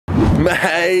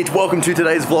Mate, welcome to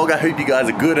today's vlog. I hope you guys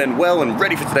are good and well and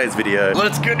ready for today's video.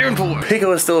 Let's get into it.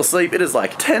 Pico is still asleep. It is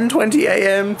like 10:20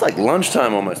 a.m. It's like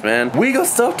lunchtime almost, man. We got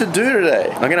stuff to do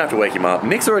today. I'm gonna have to wake him up.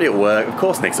 Nick's already at work. Of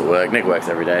course Nick's at work. Nick works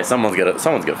every day. Someone's gotta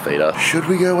feed her. Should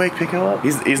we go wake Pico up?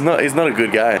 He's not a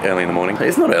good guy early in the morning.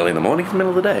 It's not early in the morning, it's the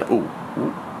middle of the day. Ooh.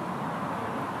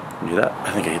 You hear that?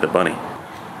 I think I hit the bunny.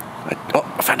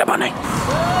 I found a bunny.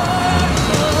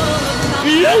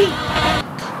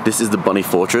 This is the bunny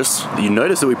fortress. You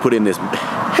notice that we put in this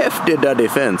hefty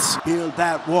defense. Build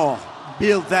that wall.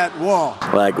 Build that wall.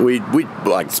 Like we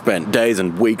spent days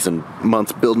and weeks and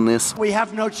months building this. We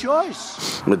have no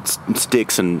choice. With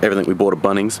sticks and everything we bought at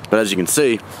Bunnings. But as you can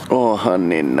see, oh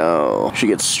honey, no. She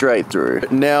gets straight through.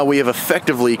 Now we have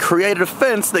effectively created a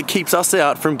fence that keeps us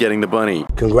out from getting the bunny.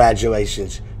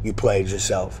 Congratulations, you played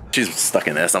yourself. She's stuck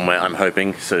in there somewhere, I'm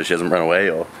hoping, so she hasn't run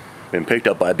away or been picked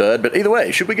up by a bird. But either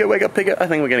way, should we go wake up Pico? I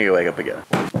think we're gonna go wake up Pico.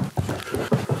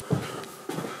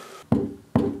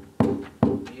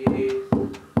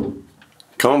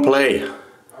 Come on, play.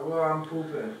 Well, I'm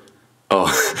pooping.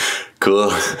 Oh,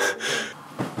 cool.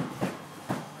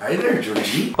 Hey there,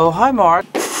 Georgie. Oh, hi, Mark.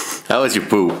 How was your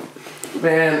poop?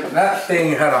 Man, that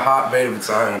thing had a heartbeat of its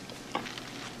own.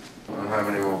 I don't have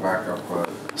any more backup clothes.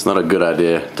 It's not a good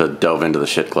idea to delve into the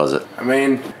shit closet. I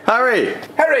mean... Hurry!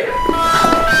 Harry!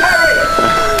 Harry!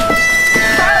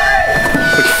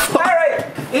 Harry!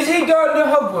 Harry! Is he going to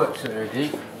Hogwarts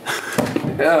already?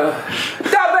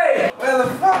 Dummy! Where the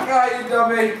fuck are you,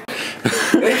 dummy?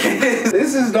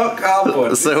 This is not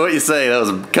cardboard. So what you say, that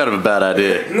was kind of a bad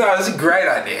idea. No, it's a great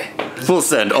idea. Full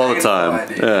send all the time.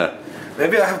 Yeah.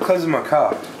 Maybe I have clothes in my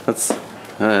car. Let's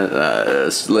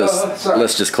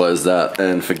just close that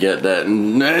and forget that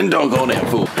and don't go there,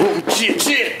 fool. Oh shit!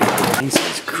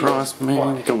 Jesus Christ,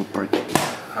 man! Don't break it.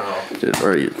 Dude,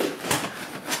 where are you?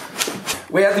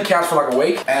 We had the couch for like a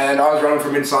week, and I was running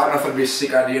from inside, and I thought it'd be a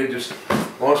sick idea to just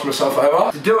launch myself over.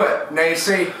 To do it, now you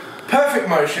see, perfect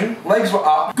motion, legs were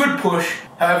up, good push,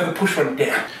 however the push went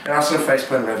down, and I sort of face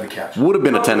planted over the couch. Would have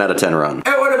been a 10 out of 10 run.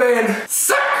 It would have been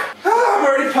sick! Oh, I'm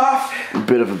already puffed.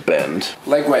 Bit of a bend.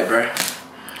 Leg weight, bro.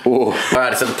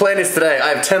 Alright, so the plan is today,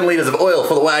 I have 10 litres of oil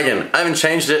for the wagon. I haven't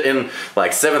changed it in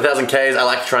like 7,000 Ks. I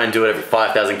like to try and do it every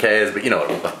 5,000 Ks, but you know,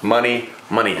 money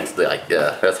has to, like,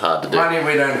 yeah, that's hard to do. Money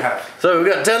we don't have. So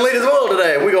we've got 10 litres of oil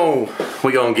today. We're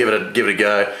going to give it a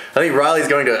go. I think Riley's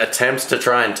going to attempt to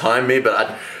try and time me,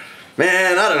 but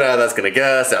man, I don't know how that's gonna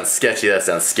go. That sounds sketchy, that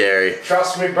sounds scary.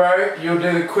 Trust me, bro, you'll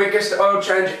do the quickest oil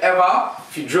change ever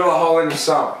if you drill a hole in your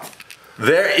sump.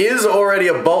 There is already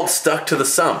a bolt stuck to the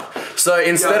sump. So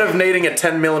instead of needing a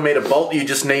 10mm bolt, you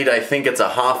just need, I think it's a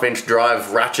 1/2"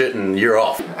 drive ratchet and you're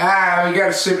off. Ah, we go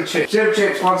to Super Cheap. Super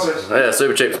Cheap sponsors. Yeah,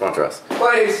 Super Cheap sponsor us.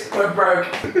 Please, we're broke.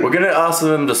 We're gonna ask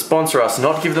them to sponsor us,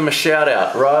 not give them a shout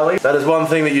out, Riley. That is one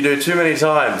thing that you do too many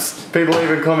times. People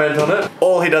even comment on it.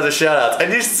 All he does is shout outs.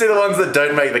 And you should see the ones that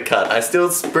don't make the cut. I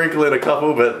still sprinkle in a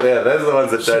couple, but yeah, those are the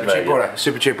ones that don't make it.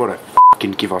 Super Cheap order.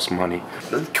 Can give us money.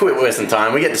 Quit wasting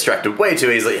time. We get distracted way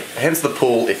too easily. Hence the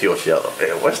pool if you're the other.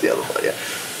 Yeah, watch the other one. Yeah.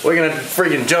 We're gonna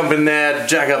freaking jump in there,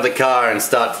 jack up the car, and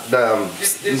start.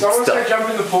 Did someone say jump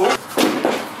in the pool?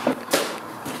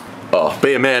 Oh,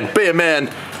 be a man. Be a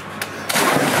man.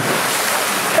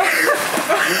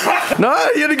 No,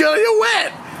 you're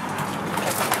wet.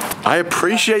 I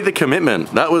appreciate the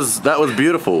commitment. That was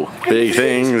beautiful. Big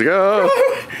things go.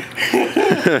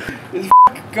 It's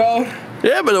cold.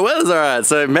 Yeah, but the weather's alright,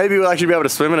 so maybe we'll actually be able to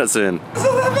swim in it soon.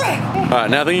 Alright,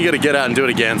 now I think you gotta get out and do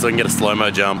it again so I can get a slow-mo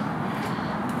jump.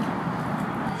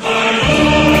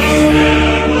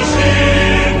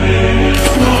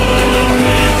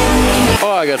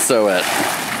 Oh, I got so wet.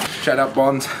 Shout out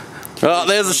Bonds. Oh,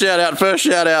 there's a shout out, first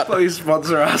shout out. Please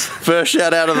sponsor us. First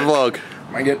shout out of the vlog.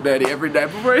 I get dirty every day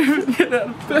before I even get out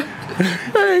of bed.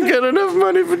 I ain't got enough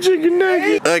money for chicken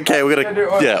nuggets. Okay, we're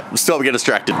gonna, stop getting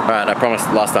distracted. Alright, I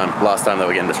promised last time that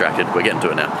we're getting distracted. We're getting to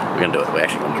it now. We're gonna do it. We're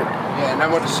actually gonna do it. Yeah, no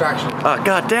more distraction. Oh,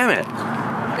 god damn it.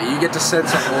 You get to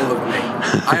censor all of me.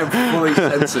 I am fully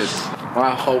censored.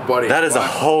 My whole body. That is a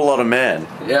whole lot of man.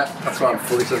 Yeah, that's why I'm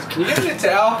fully censored. Can you get me a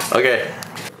towel? Okay.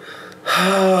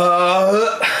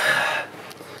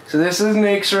 So this is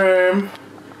Nick's room.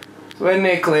 It's where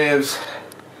Nick lives.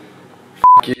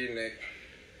 F you, Nick.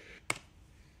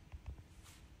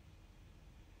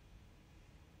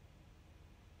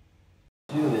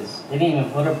 Is they didn't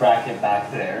even put a bracket back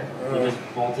there. They just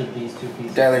bolted these two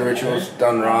pieces. Daily rituals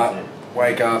done right.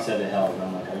 Wake up. Said it held.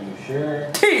 I'm like, are you sure?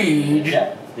 Teed.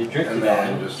 Yeah, they drifted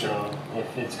on it. So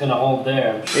if it's gonna hold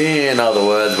there, I'm sure. In other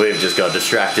words, we've just got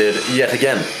distracted yet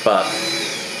again. But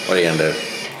what are you gonna do?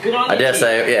 I dare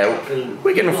say, yeah,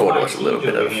 we can afford to watch a little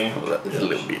bit of,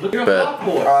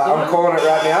 but I'm calling it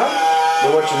right now.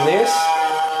 We're watching this,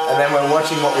 and then we're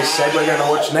watching what we said we're going to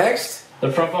watch next.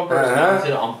 The front bumper is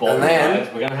mounted on both sides.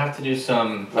 We're gonna have to do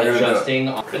some adjusting.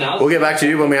 We'll get back to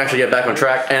you when we actually get back on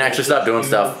track and actually start doing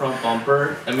stuff. Front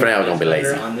bumper. For now, we're gonna be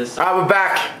lazy. Alright, we're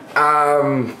back.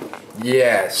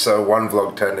 Yeah, so one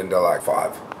vlog turned into like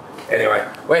 5. Anyway,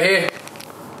 we're here.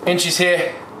 Hinchy's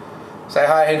here. Say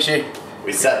hi, Hinchy.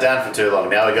 We sat down for too long,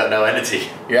 now we got no energy.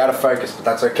 You're out of focus, but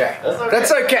that's okay.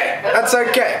 That's okay. That's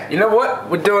okay. You know what?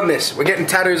 We're doing this. We're getting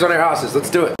tattoos on our asses. Let's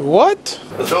do it. What?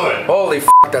 Let's do it. Holy f,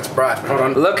 that's bright. Hold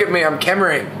on. Look at me, I'm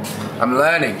cameraing. I'm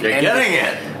learning. You're getting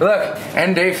it. Look,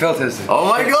 ND filters. Oh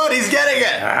my god, he's getting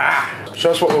it. Show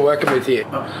us what we're working with here.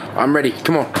 I'm ready.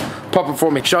 Come on. Pop it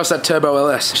for me. Show us that Turbo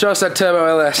LS. Show us that Turbo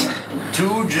LS.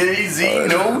 2JZ,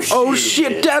 no shit. Oh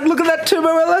shit, Dad, look at that Turbo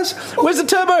LS. Where's the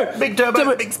turbo? Big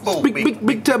turbo, big spool.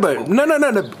 Big turbo. No.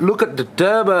 Look at the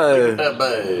turbo.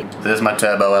 Turbo. There's my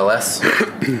Turbo LS.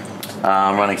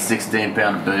 I'm running 16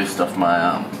 pound boost off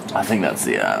my, I think that's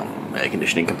the air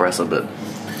conditioning compressor, but.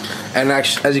 And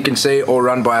actually, as you can see, all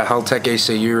run by a Haltech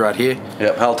ECU right here.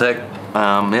 Yep, Haltech.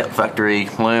 Yep, factory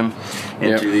loom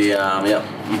into the,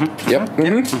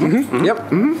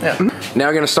 yep. Now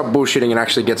we're gonna stop bullshitting and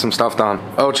actually get some stuff done.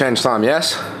 Oil change time,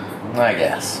 yes? I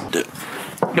guess. The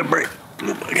brick.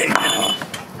 Okay.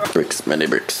 Bricks, many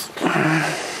bricks.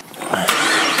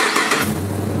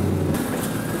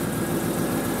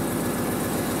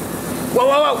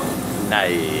 Whoa.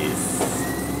 Nice.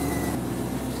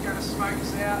 Just gonna smoke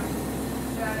us out.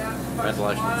 Shout out.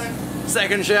 Congratulations.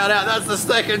 Second shout out, that's the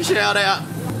second shout out.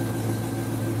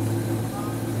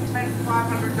 Spent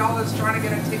 $500 trying to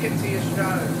get a ticket to your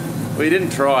show. Well, you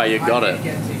didn't try, you got it.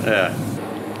 Yeah.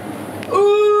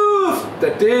 Ooh,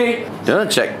 the D. Do you want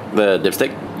to check the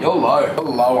dipstick? You're low. You're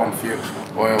low on fuel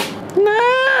oil.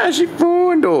 Nah, she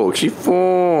fine, dog. She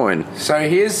fine. So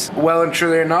here's, well and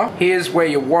truly enough, here's where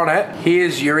you want it,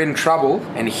 here's you're in trouble,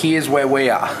 and here's where we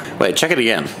are. Wait, check it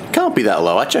again. Can't be that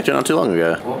low. I checked it not too long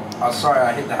ago. Oh, sorry,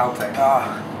 I hit the Haltech.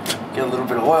 Get a little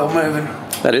bit of oil moving.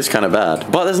 That is kind of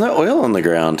bad. But there's no oil on the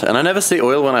ground, and I never see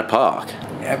oil when I park.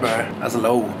 Yeah, bro. That's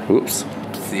low. Whoops.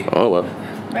 See. Oh, well.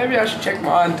 Maybe I should check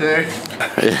mine too.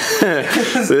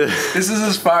 This is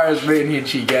as far as me and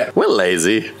Hinchy get. We're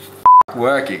lazy.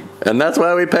 Working. And that's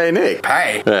why we pay Nick.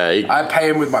 Pay? Yeah, I pay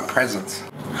him with my presence.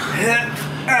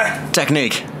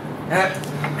 Technique.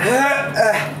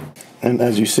 And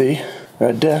as you see,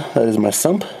 right there, that is my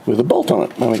sump with a bolt on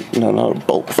it. I mean, no, not a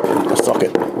bolt, a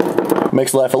socket.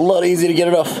 Makes life a lot easier to get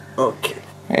it off. Okay.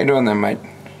 How you doing there, mate?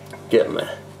 Getting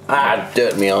there.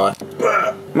 Dirt in my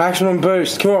eye. Maximum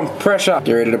boost. Come on, pressure.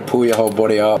 Get ready to pull your whole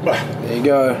body up. There you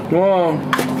go. Come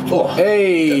on. Oh,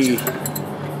 hey.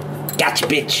 Gotcha,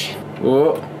 bitch.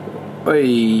 Oh.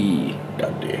 Hey.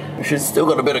 God dear. She's still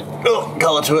got a bit of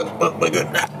colour to it. Oh my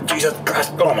god. Jesus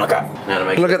Christ. Oh my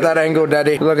god. Look at that angle,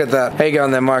 Daddy. Look at that. How you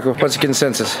going there, Michael? What's the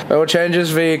consensus? Oil changes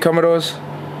VE Commodores?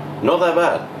 Not that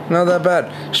bad. Not that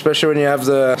bad. Especially when you have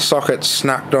the socket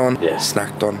snacked on. Yeah.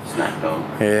 Snacked on. Snacked on.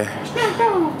 Yeah.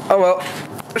 Oh well.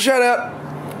 Shout out.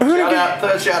 Shout out.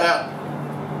 Third shout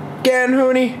out. Gan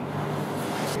Hooney.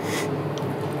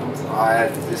 I'm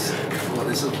tired. This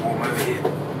is warm over here.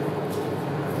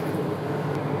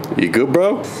 You good,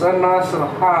 bro? So nice and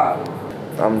hot.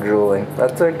 I'm drooling.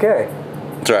 That's okay.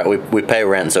 It's alright, we pay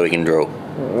rent so we can drool.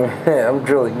 Yeah, I'm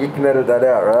drooling. You can edit that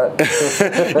out, right?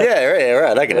 Yeah,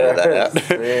 right. I can edit that out.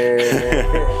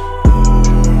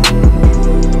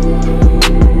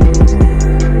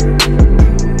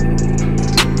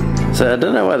 So I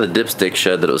don't know why the dipstick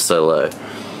showed that it was so low.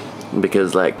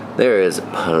 Because, like, there is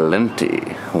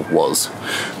plenty. Was.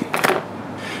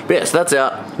 But yeah, so that's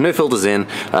out. No filters in.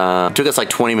 Took us like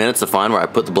 20 minutes to find where I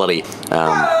put the bloody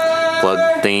plug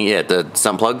thingy. Yeah, the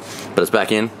sump plug. But it's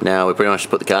back in. Now we pretty much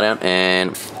just put the car down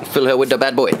and fill her with the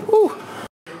bad boy. Woo.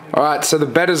 Alright, so the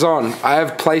bet is on. I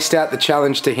have placed out the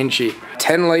challenge to Hinchy.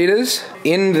 10 litres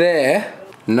in there,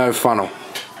 no funnel.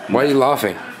 Why are you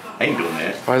laughing? I ain't doing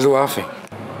that. Why is he laughing?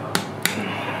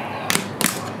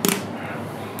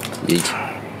 Yeet.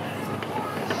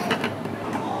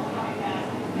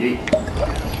 Yeet.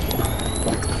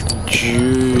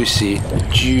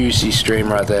 Juicy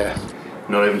stream right there.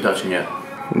 Not even touching yet.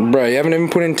 Bro, you haven't even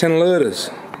put in 10 litres.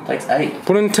 Takes 8.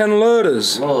 Put in 10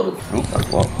 litres. Lord. Oop, that's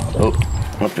what. Oh,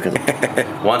 that's because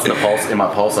once in my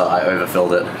pulsar I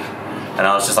overfilled it. And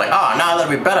I was just like, oh no,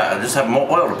 that'd be better. I just have more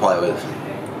oil to play with.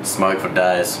 Smoke for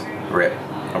days. Rip.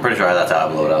 I'm pretty sure that's how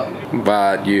I blew it up.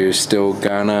 But you still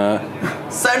gonna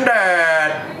send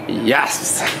it!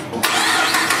 Yes!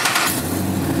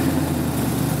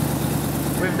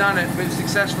 We've we've done it. We've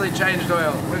successfully changed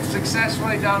oil. We've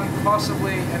successfully done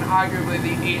possibly and arguably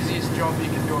the easiest job you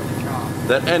can do on your car.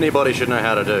 That anybody should know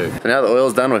how to do. So now the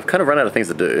oil's done, we've kind of run out of things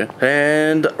to do.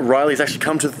 And Riley's actually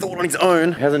come to the thought on his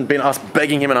own. He hasn't been us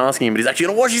begging him and asking him, but he's actually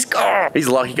gonna wash his car. He's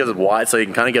lucky because it's white, so you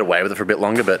can kind of get away with it for a bit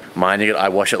longer, but mine, I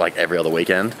wash it like every other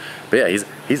weekend. But yeah,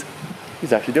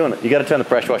 he's actually doing it. You gotta turn the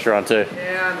pressure washer on too.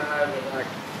 Yeah, I know, but like,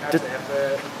 that's Just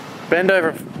effort. bend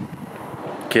over.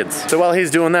 Kids. So while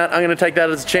he's doing that, I'm gonna take that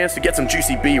as a chance to get some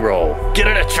juicy B-roll. Get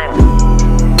it at you.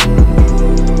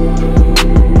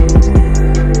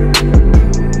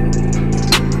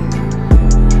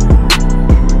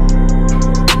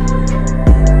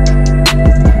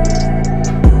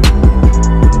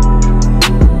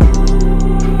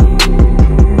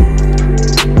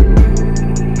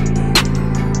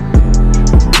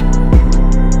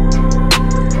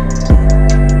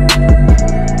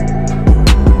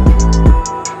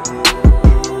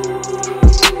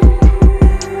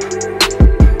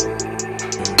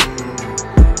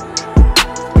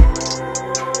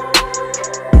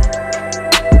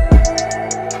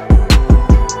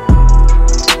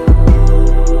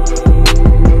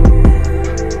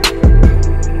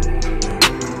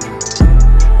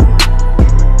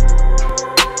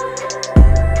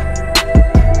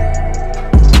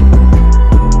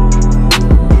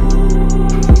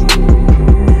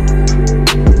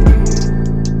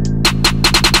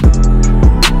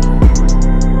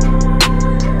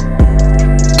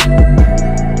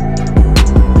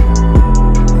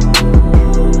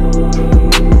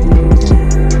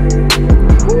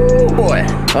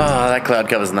 Cloud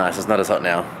cover's nice, it's not as hot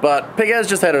now. But Pighead's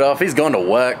just headed off, he's gone to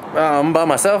work. I'm by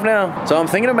myself now. So I'm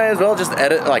thinking I may as well just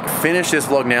finish this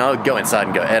vlog now, go inside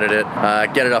and go edit it,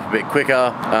 get it up a bit quicker.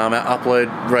 Our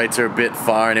upload rates are a bit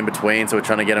far and in between, so we're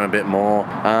trying to get them a bit more.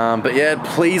 But yeah,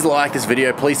 please like this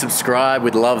video, please subscribe,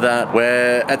 we'd love that.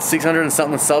 We're at 600 and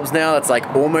something subs now, that's like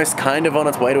almost kind of on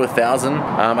its way to 1,000.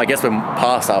 I guess we're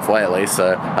past halfway at least,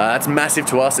 so that's massive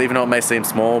to us, even though it may seem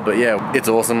small, but yeah, it's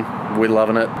awesome. We're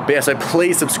loving it. But yeah, so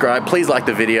please subscribe, please like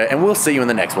the video, and we'll see you in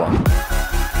the next one.